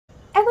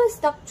Ever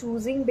stuck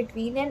choosing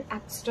between an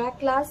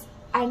abstract class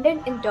and an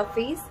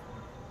interface?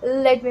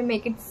 Let me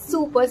make it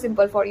super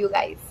simple for you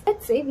guys.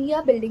 Let's say we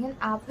are building an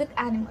app with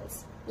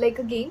animals, like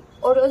a game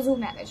or a zoo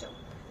manager.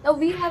 Now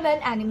we have an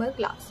animal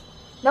class.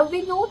 Now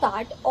we know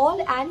that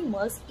all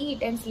animals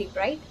eat and sleep,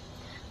 right?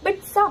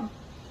 But some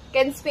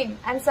can swim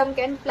and some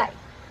can fly.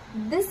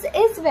 This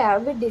is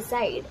where we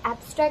decide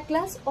abstract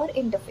class or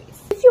interface.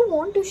 If you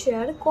want to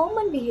share a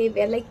common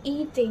behavior like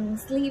eating,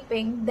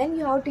 sleeping, then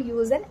you have to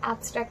use an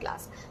abstract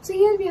class. So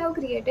here we have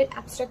created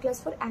abstract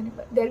class for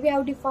animal. There we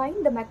have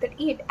defined the method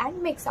eat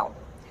and make sound.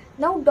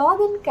 Now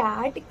dog and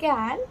cat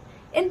can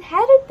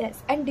inherit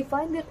this and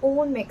define their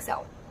own make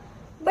sound.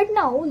 But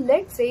now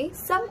let's say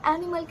some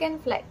animal can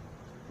fly.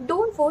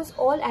 Don't force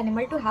all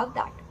animal to have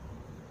that.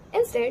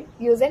 Instead,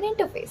 use an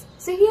interface.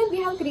 So here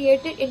we have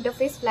created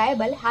interface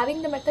flyable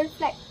having the method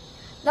fly.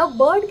 Now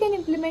bird can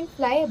implement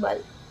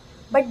flyable,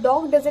 but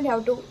dog doesn't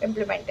have to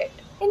implement it.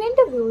 In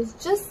interviews,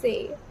 just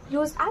say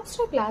use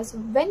abstract class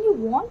when you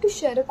want to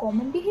share a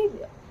common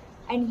behavior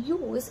and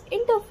use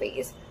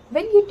interface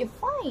when you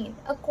define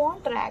a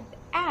contract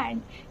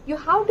and you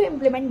have to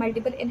implement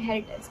multiple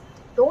inheritance.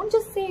 Don't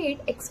just say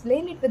it,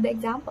 explain it with the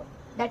example.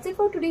 That's it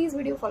for today's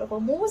video. Follow for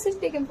more such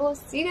tech info.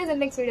 See you guys in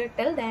the next video.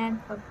 Till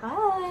then, bye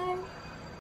bye.